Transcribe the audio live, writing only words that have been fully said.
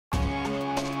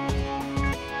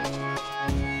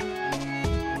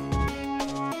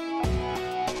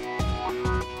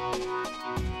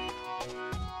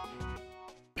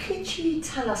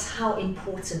tell us how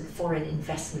important foreign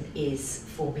investment is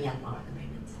for Myanmar at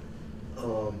the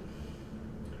moment?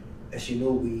 As you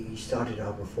know, we started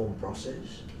our reform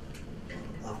process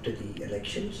after the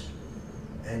elections,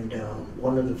 and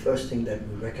one of the first things that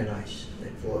we recognize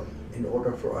that in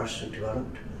order for us to develop,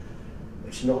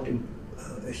 it's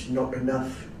not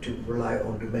enough to rely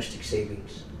on domestic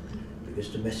savings, because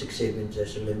domestic savings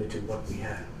is a limit to what we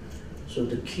have. So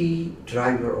the key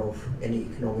driver of any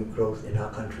economic growth in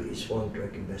our country is foreign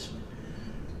direct investment.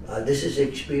 This is an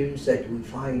experience that we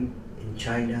find in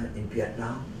China, in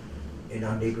Vietnam, in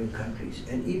our neighboring countries,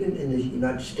 and even in the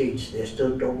United States. They're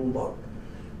still talking about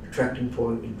attracting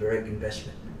foreign direct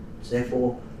investment.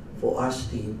 Therefore, for us,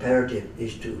 the imperative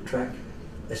is to attract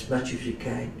as much as we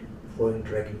can foreign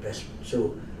direct investment.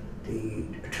 So the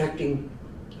attracting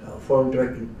foreign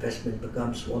direct investment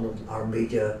becomes one of our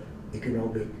major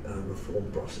economic reform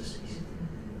processes.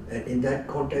 And in that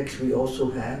context, we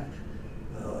also have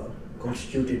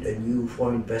constituted a new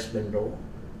foreign investment law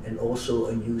and also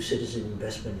a new citizen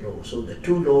investment law. So the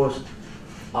two laws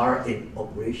are in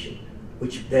operation,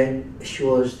 which then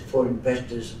assures foreign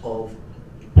investors of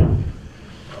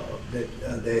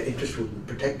that their interests will be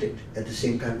protected, at the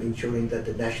same time ensuring that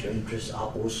the national interests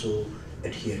are also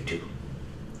adhered to.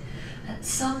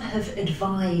 Some have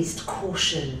advised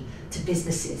caution to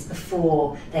businesses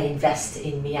before they invest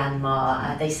in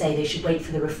Myanmar. They say they should wait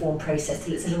for the reform process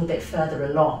till it's a little bit further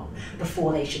along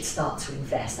before they should start to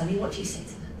invest. I mean, what do you say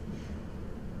to that?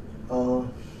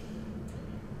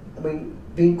 I mean,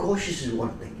 being cautious is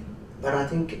one thing, but I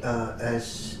think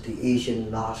as the Asian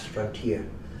last frontier,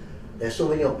 there are so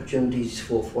many opportunities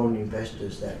for foreign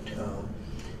investors that,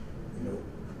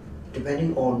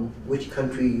 depending on which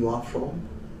country you are from,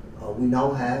 we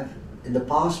now have, in the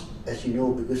past, as you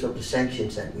know, because of the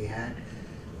sanctions that we had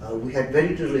very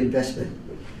little investment.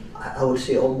 I would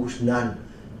say almost none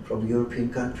from European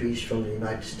countries, from the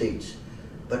United States.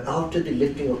 But after the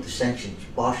lifting of the sanctions,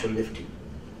 partial lifting,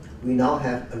 we now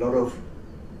have a lot of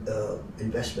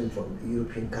investment from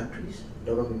European countries,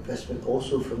 a lot of investment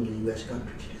also from the US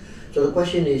countries. So the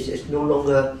question is, it's no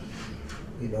longer,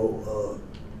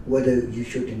 whether you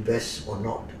should invest or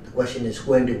not. The question is,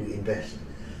 when do we invest?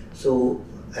 So,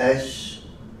 as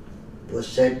was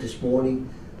said this morning,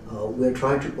 we're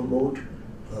trying to promote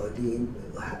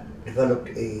develop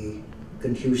a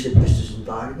conducive business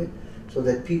environment so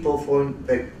that people, foreign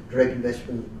direct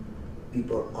investment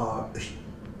people, are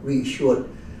reassured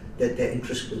that their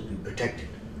interests will be protected.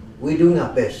 We're doing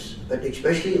our best, but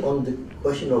especially on the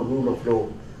question of rule of law,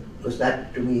 because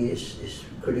that to me is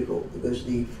critical, because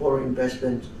the foreign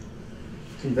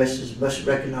investors must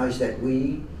recognize that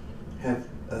we have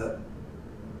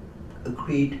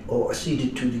agreed or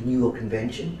acceded to the New York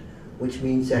Convention, which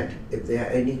means that if there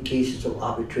are any cases of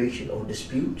arbitration or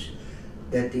disputes,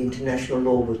 that the international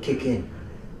law will kick in,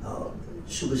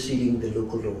 superseding the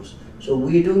local laws. So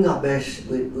we're doing our best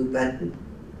with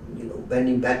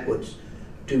bending backwards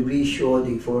to reassure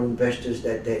the foreign investors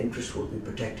that their interests will be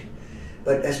protected.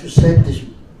 But as we said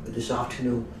this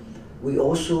afternoon, we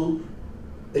also,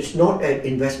 it's not an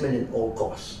investment at all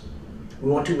costs. We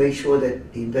want to make sure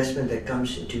that the investment that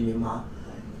comes into Myanmar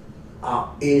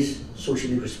is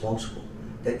socially responsible,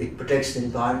 that it protects the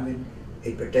environment,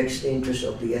 it protects the interests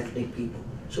of the ethnic people.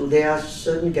 So there are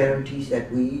certain guarantees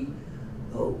that we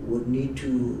would need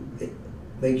to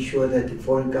make sure that the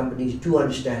foreign companies do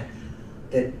understand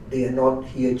that they are not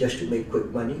here just to make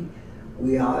quick money.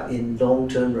 We are in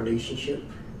long-term relationship.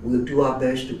 We'll do our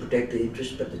best to protect the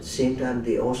interests, but at the same time,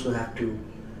 they also have to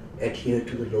adhere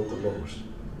to the local laws.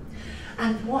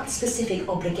 And what specific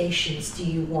obligations do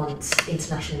you want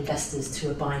international investors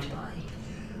to abide by?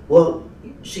 Well,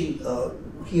 see,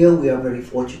 here we are very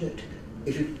fortunate.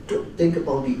 If you think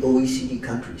about the OECD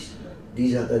countries,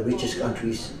 these are the richest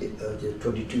countries, the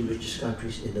 22 richest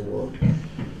countries in the world.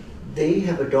 They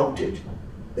have adopted,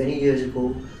 many years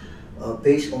ago,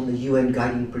 based on the UN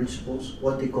guiding principles,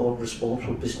 what they call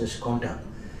responsible business conduct.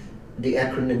 The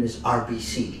acronym is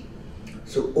RBC.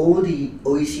 So all the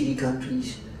OECD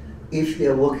countries, if they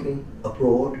are working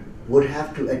abroad, would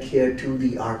have to adhere to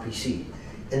the RBC.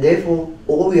 And therefore,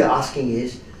 all we are asking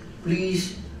is,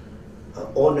 please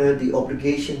honor the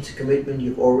obligations, commitment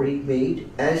you've already made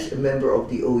as a member of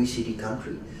the OECD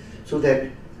country, so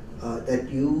that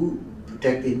you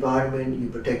protect the environment, you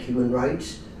protect human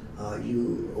rights,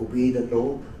 you obey the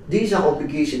law. These are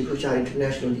obligations which are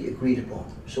internationally agreed upon.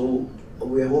 So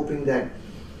we are hoping that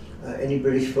any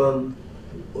British firm,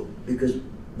 because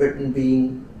Britain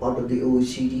being part of the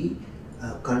OECD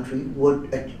country, would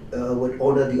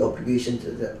honor the obligations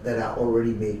that are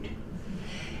already made.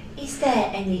 Is there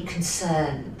any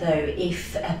concern, though,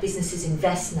 if businesses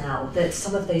invest now, that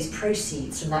some of those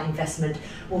proceeds from that investment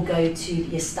will go to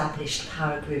the established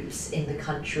power groups in the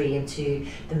country and to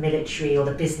the military or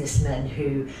the businessmen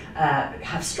who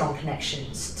have strong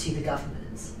connections to the government?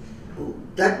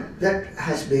 That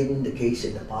has been the case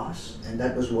in the past, and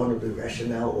that was one of the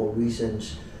rationale or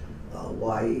reasons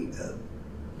why,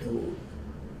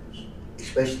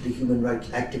 especially the human rights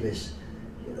activists,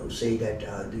 say that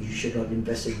you should not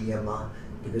invest in Myanmar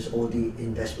because all the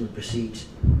investment proceeds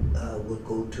will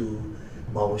go to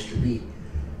powers to be.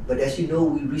 But as you know,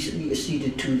 we recently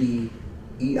acceded to the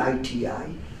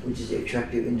EITI, which is the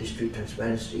Extractive Industry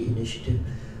Transparency Initiative,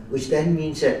 which then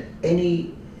means that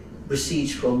any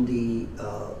proceeds from the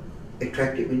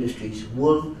extractive industries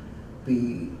will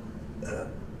be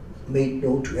made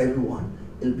known to everyone.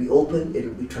 It'll be open,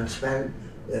 it'll be transparent,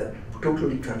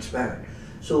 totally transparent.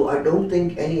 So I don't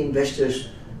think any investors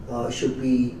should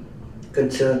be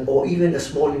concerned, or even a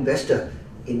small investor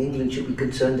in England should be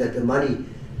concerned that the money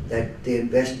that they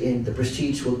invest in, the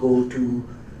proceeds will go to,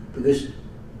 because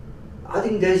I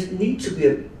think there needs to be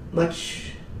a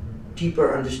much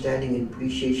deeper understanding and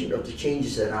appreciation of the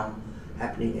changes that are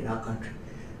happening in our country.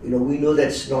 We know that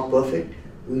it's not perfect.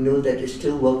 We know that it's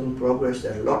still work in progress.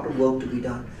 There's a lot of work to be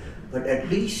done, but at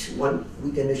least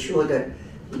we can assure that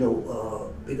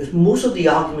because most of the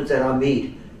arguments that are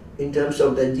made in terms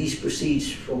of that these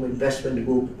proceeds from investment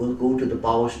will go to the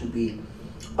powers to be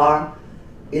are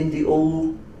in the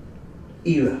old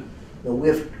era.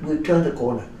 We've turned the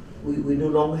corner. We no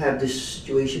longer have this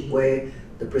situation where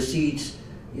the proceeds,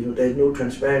 there's no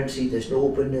transparency, there's no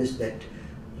openness, that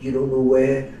you don't know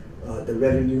where the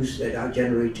revenues that are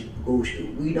generated goes to.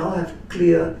 We now have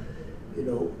clear,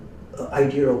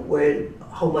 idea of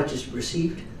how much is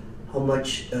received, how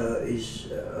much is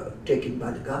taken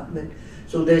by the government.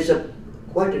 So there's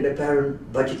quite an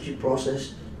apparent budgetary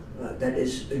process that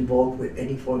is involved with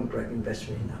any foreign direct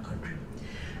investment in our country.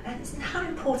 And how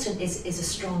important is a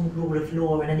strong rule of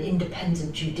law and an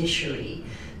independent judiciary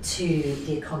to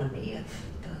the economy of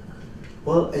Burma?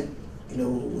 Well,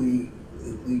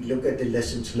 we look at the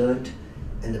lessons learned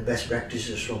and the best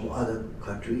practices from other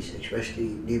countries, especially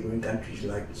neighboring countries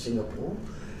like Singapore.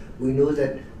 We know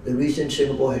that the reason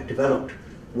Singapore had developed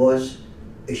was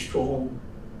a strong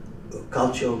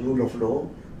culture of rule of law,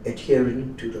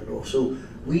 adhering to the law. So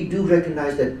we do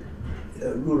recognize that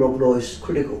rule of law is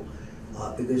critical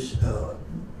because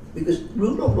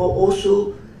rule of law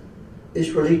also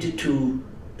is related to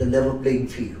the level playing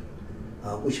field,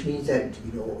 which means that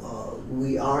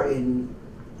we are in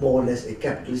more or less a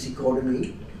capitalist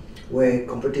economy where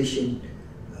competition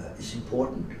is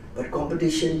important, but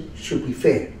competition should be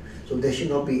fair. So there should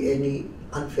not be any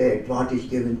unfair advantage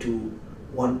given to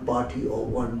one party or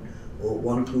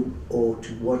one group or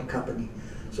to one company.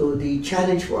 So the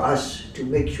challenge for us to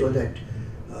make sure that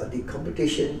the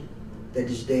competition that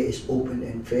is there is open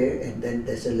and fair, and then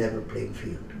there's a level playing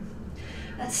field.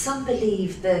 Some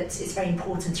believe that it's very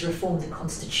important to reform the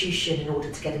constitution in order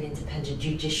to get an independent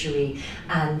judiciary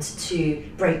and to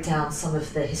break down some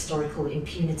of the historical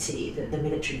impunity that the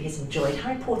military has enjoyed.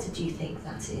 How important do you think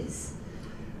that is?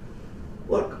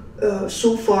 Well,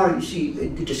 so far, you see,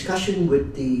 in the discussion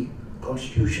with the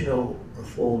constitutional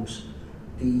reforms,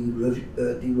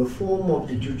 the reform of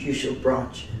the judicial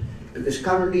branch, because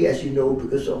currently, as you know,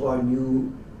 because of our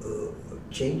new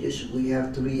changes, we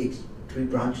have three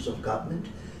branches of government: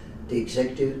 the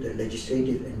executive, the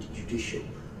legislative, and the judicial.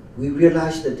 We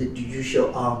realize that the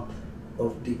judicial arm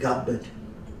of the government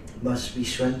must be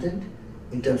strengthened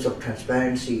in terms of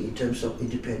transparency, in terms of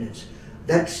independence.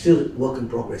 That's still work in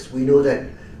progress. We know that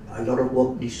a lot of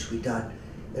work needs to be done.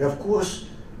 And of course,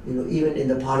 even in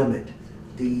the parliament,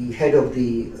 the head of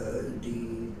the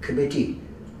committee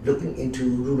looking into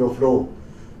rule of law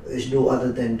is no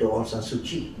other than Aung San Suu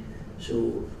Kyi.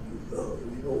 So,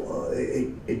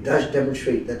 it does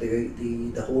demonstrate that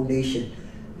the whole nation,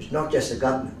 it's not just the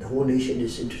government, the whole nation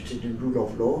is interested in rule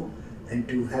of law, and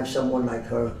to have someone like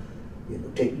her,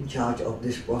 taking charge of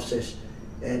this process,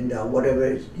 and whatever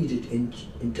is needed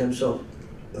in terms of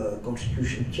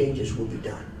constitutional changes will be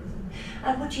done.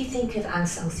 And what do you think of Aung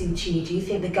San Suu Kyi? Do you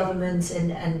think the government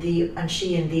and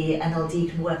she and the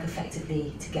NLD can work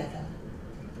effectively together?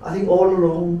 I think all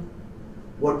along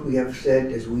what we have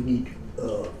said is we need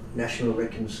national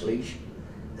reconciliation,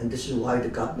 and this is why the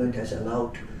government has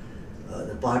allowed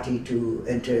the party to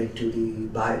enter into the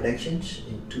by-elections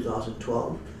in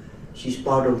 2012. She's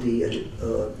part of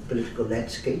the political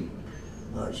landscape.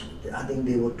 I think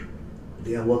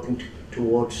they are working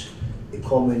towards a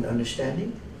common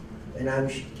understanding, and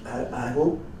I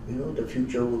hope the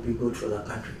future will be good for the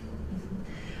country.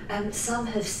 Some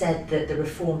have said that the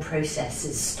reform process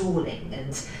is stalling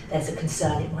and there's a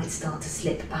concern it might start to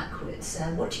slip backwards.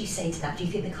 What do you say to that? Do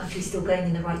you think the country is still going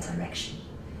in the right direction?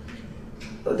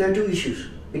 There are two issues.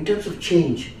 In terms of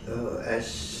change,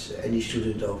 as any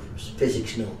student of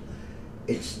physics know,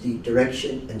 it's the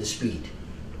direction and the speed.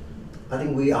 I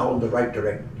think we are on the right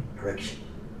direction.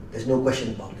 There's no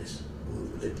question about this.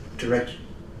 The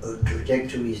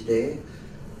trajectory is there.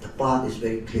 The path is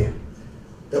very clear.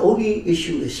 The only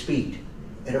issue is speed.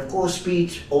 And of course,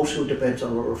 speed also depends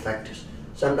on a lot of factors.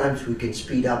 Sometimes we can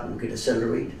speed up, we can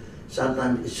accelerate.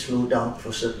 Sometimes it's slow down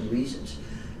for certain reasons.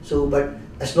 So, but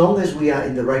as long as we are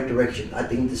in the right direction, I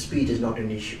think the speed is not an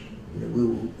issue. We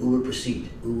will proceed.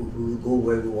 We will go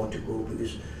where we want to go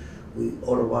because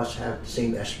all of us have the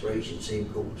same aspirations,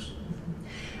 same goals.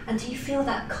 And do you feel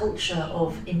that culture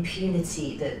of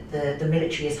impunity that the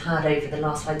military has had over the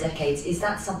last 5 decades, is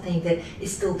that something that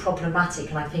is still problematic?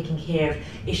 And I'm thinking here of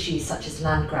issues such as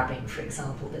land grabbing, for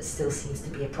example, that still seems to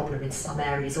be a problem in some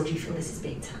areas, or do you feel this is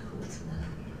being tackled?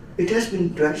 It has been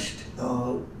addressed,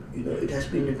 it has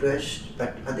been addressed,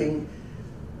 but I think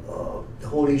the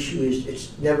whole issue is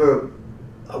it's never,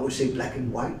 I would say, black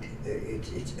and white.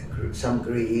 It's some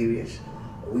grey areas.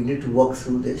 We need to work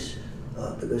through this.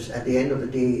 Because at the end of the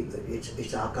day,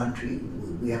 it's our country.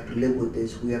 We have to live with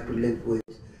this. We have to live with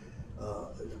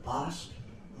the past.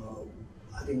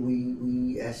 I think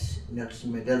we as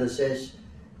Nelson Mandela says,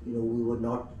 we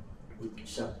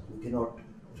cannot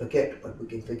forget, but we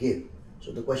can forgive.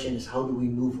 So the question is, how do we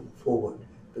move forward?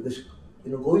 Because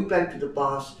going back to the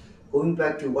past, going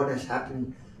back to what has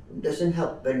happened, doesn't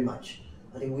help very much.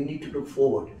 I think we need to look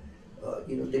forward.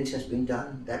 Things has been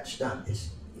done. That's done.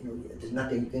 There's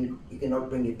nothing, you cannot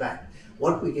bring it back.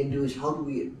 What we can do is how do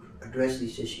we address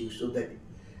these issues so that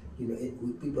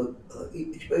people,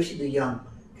 especially the young,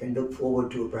 can look forward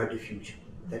to a brighter future.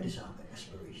 That is our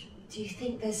aspiration. Do you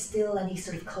think there's still any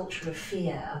sort of culture of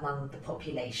fear among the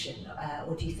population,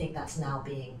 or do you think that's now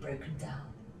being broken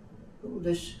down?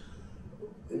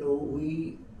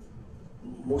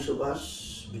 Most of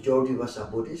us, majority of us are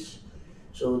Buddhists,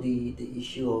 so the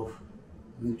issue of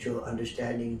mutual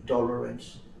understanding,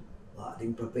 tolerance, I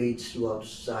think pervades throughout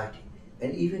society.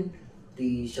 And even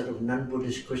the sort of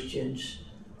non-Buddhist Christians,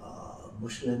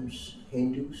 Muslims,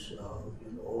 Hindus,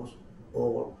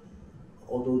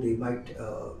 although they might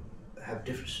have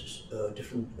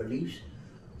different beliefs,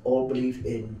 all believe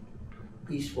in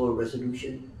peaceful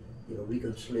resolution,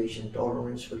 reconciliation,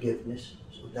 tolerance, forgiveness.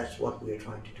 So that's what we're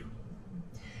trying to do.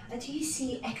 Do you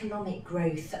see economic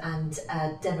growth and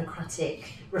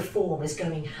democratic reform as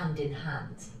going hand in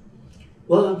hand?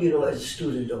 Well, as a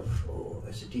student or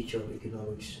as a teacher of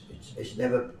economics, it's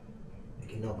never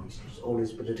economics, it's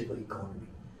always political economy.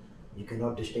 You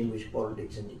cannot distinguish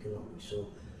politics and economics. So,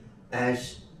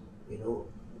 as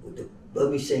the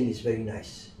Burmese saying is very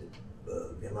nice,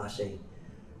 the Myanmar saying,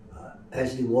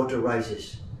 as the water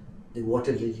rises, the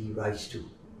water lily rises too.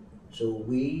 So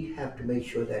we have to make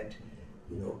sure that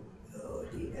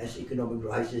as economic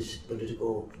rises,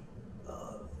 political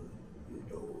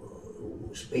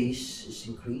space is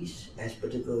increased. As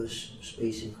political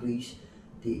space increase,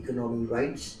 the economic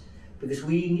rights, because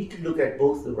we need to look at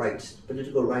both the rights,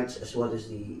 political rights as well as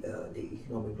the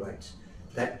economic rights.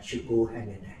 That should go hand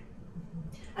in hand.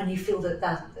 And you feel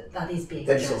that is being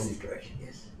That addressed? is the only direction,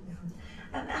 yes.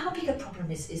 How big a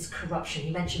problem is corruption?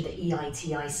 You mentioned the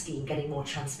EITI scheme, getting more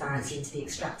transparency into the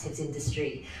extractives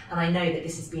industry, and I know that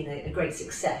this has been a great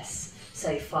success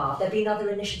so far. There been other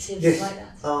initiatives like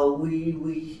that?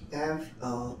 We have,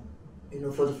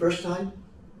 for the first time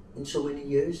in so many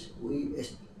years, we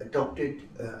accepted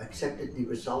the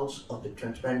results of the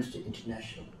Transparency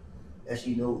International. As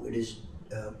you know, it is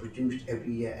produced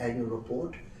every year annual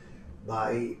report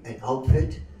by an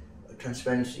outfit,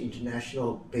 Transparency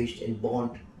International, based in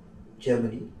Bonn,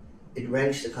 Germany. It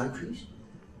ranks the countries.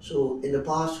 So in the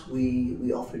past,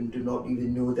 we often do not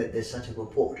even know that there's such a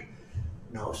report.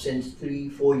 Now, since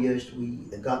 3-4 years,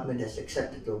 the government has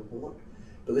accepted the report,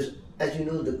 because as you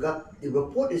know, the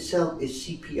report itself is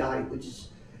CPI, which is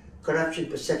Corruption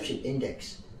Perception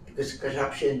Index, because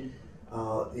corruption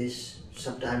is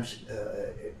sometimes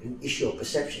an issue of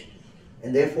perception.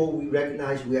 And therefore, we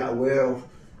recognize, we are aware of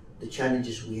the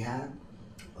challenges we have.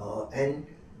 And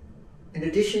in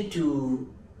addition to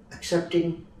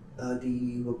accepting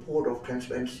the report of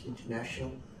Transparency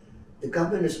International, the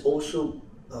government has also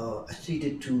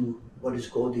acceded to what is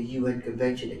called the UN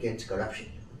Convention Against Corruption,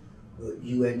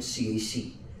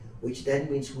 UNCAC, which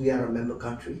then means we are a member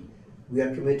country. We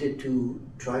are committed to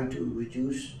trying to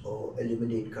reduce or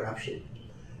eliminate corruption.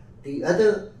 The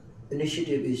other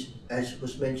initiative is, as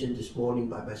was mentioned this morning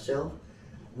by myself,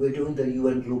 we're doing the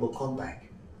UN Global Compact.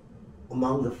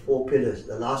 Among the 4 pillars,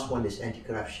 the last one is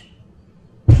anti-corruption.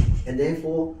 And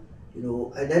therefore,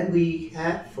 and then we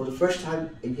have, for the first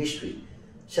time in history,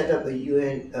 set up a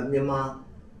UN Myanmar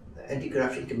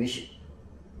Anti-Corruption Commission.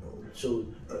 So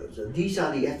these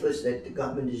are the efforts that the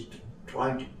government is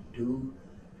trying to do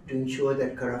to ensure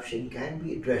that corruption can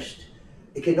be addressed.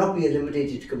 It cannot be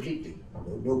eliminated completely.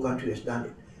 No country has done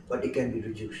it, but it can be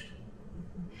reduced.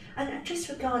 And just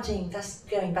regarding, that's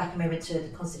going back a moment to the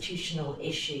constitutional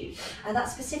issue, and that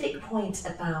specific point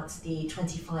about the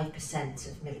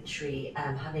 25% of military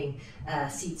having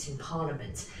seats in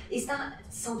Parliament, is that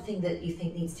something that you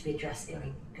think needs to be addressed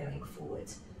going forward?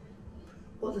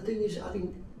 Well, the thing is, I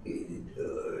think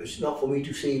it's not for me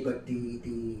to say, but there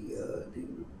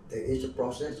is a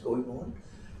process going on,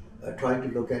 trying to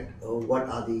look at what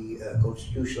are the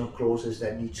constitutional clauses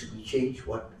that need to be changed,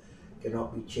 what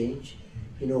cannot be changed.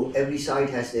 Every side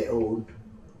has their own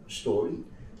story,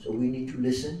 so we need to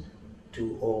listen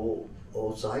to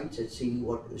all sides and see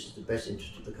what is the best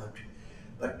interest of the country.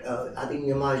 But I think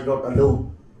Myanmar is not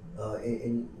alone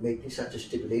in making such a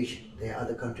stipulation. There are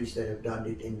other countries that have done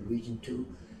it in the region too.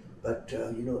 But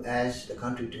as the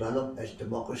country develops, as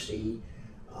democracy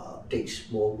takes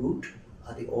more root,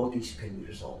 I think all these can be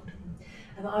resolved.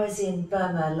 I was in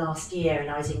Burma last year,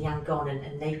 and I was in Yangon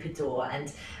and Naypyidaw,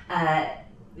 and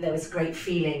there was a great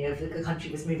feeling of the country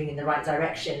was moving in the right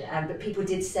direction, but people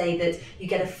did say that you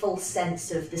get a false sense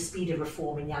of the speed of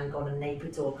reform in Yangon and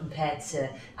Naypyidaw compared to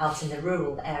out in the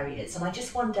rural areas. And I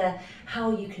just wonder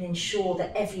how you can ensure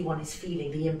that everyone is feeling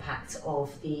the impact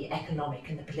of the economic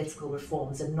and the political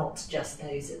reforms, and not just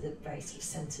those at the very sort of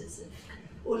centres of...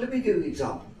 Well, let me give you an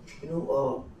example.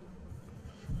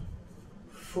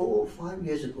 4 or 5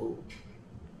 years ago,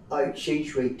 our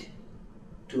exchange rate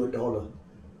to a dollar,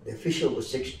 the official was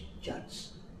 6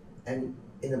 kyats, and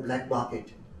in the black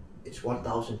market, it's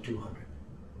 1,200.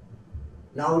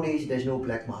 Nowadays, there's no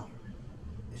black market.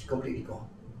 It's completely gone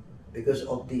because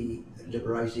of the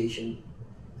liberalization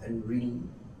and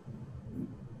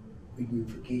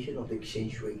reunification of the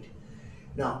exchange rate.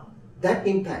 Now, that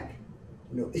impact,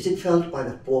 is it felt by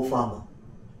the poor farmer?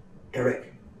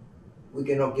 Direct. We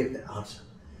cannot give that answer.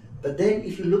 But then,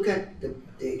 if you look at the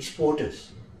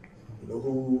exporters,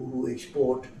 who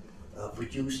export,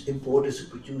 importers who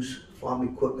produce farm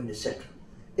equipment, etc.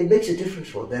 It makes a difference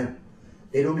for them.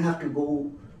 They don't have to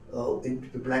go into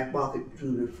the black market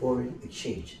through the foreign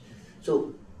exchange.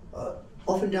 So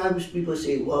oftentimes people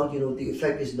say, well, the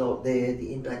effect is not there,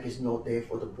 the impact is not there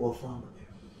for the poor farmer.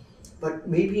 But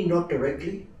maybe not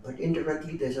directly, but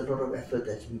indirectly there's a lot of effort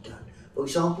that's been done. For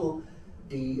example,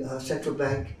 the central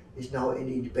bank is now an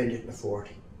independent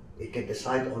authority. It can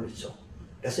decide on its own.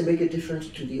 Does it make a difference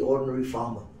to the ordinary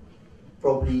farmer?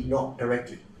 Probably not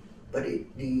directly. But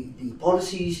the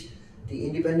policies, the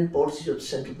independent policies of the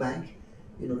central bank,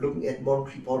 looking at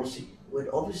monetary policy, would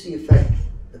obviously affect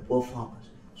the poor farmers.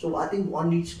 So I think one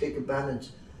needs to take a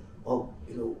balance of,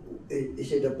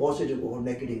 is it a positive or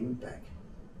negative impact?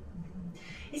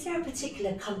 Is there a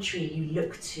particular country you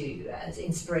look to as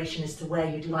inspiration as to where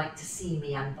you'd like to see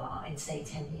Myanmar in, say,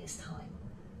 10 years' time?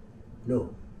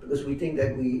 No, because we think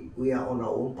that we are on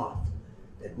our own path,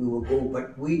 that we will go.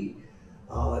 But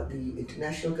the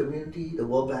international community, the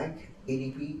World Bank,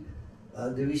 ADB,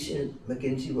 the recent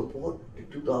McKinsey report, the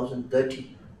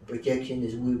 2030 projection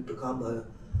is we will become a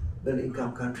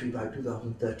middle-income country by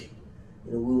 2030.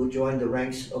 We will join the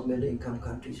ranks of middle-income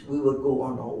countries. We will go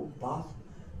on our own path,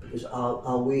 because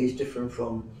our way is different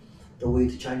from the way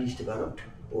the Chinese developed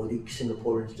or the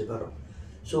Singaporeans developed.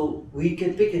 So we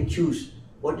can pick and choose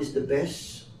what is the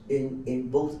best in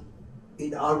both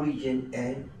in our region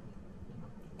and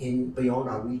beyond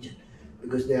our region,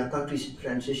 because there are countries in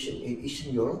transition in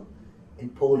Eastern Europe, in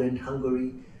Poland,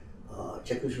 Hungary,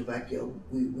 Czechoslovakia.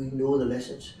 We know the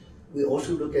lessons. We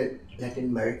also look at Latin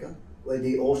America, where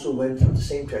they also went through the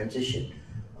same transition.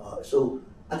 So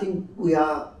I think we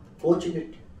are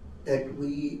fortunate that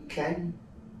we can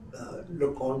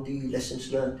look on the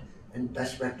lessons learned and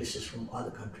best practices from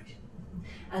other countries.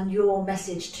 And your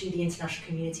message to the international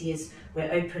community is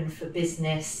we're open for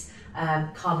business,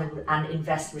 come and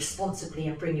invest responsibly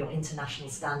and bring your international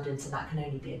standards, and that can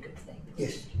only be a good thing.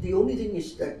 Yes, the only thing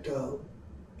is that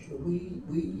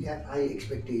we have high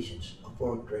expectations of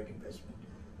foreign direct investment.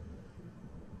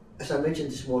 As I mentioned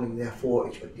this morning, there are 4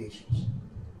 expectations.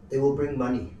 They will bring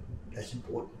money, that's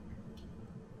important.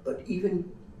 But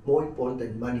even more important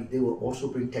than money, they will also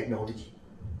bring technology,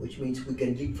 which means we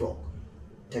can leapfrog.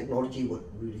 Technology would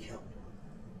really help.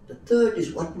 The third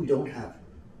is what we don't have,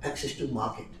 access to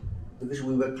market, because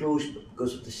we were closed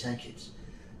because of the sanctions.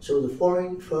 So the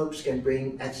foreign firms can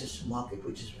bring access to market,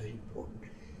 which is very important.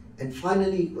 And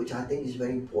finally, which I think is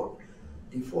very important,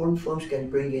 the foreign firms can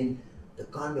bring in the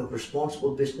kind of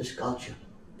responsible business culture,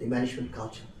 the management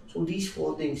culture. So these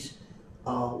four things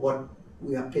are what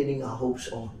we are pinning our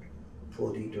hopes on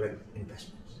for the direct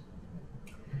investments.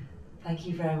 Thank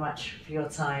you very much for your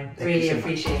time. Thank Really you so much.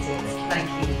 appreciate it.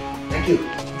 Thank you. Thank you.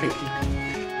 Thank you.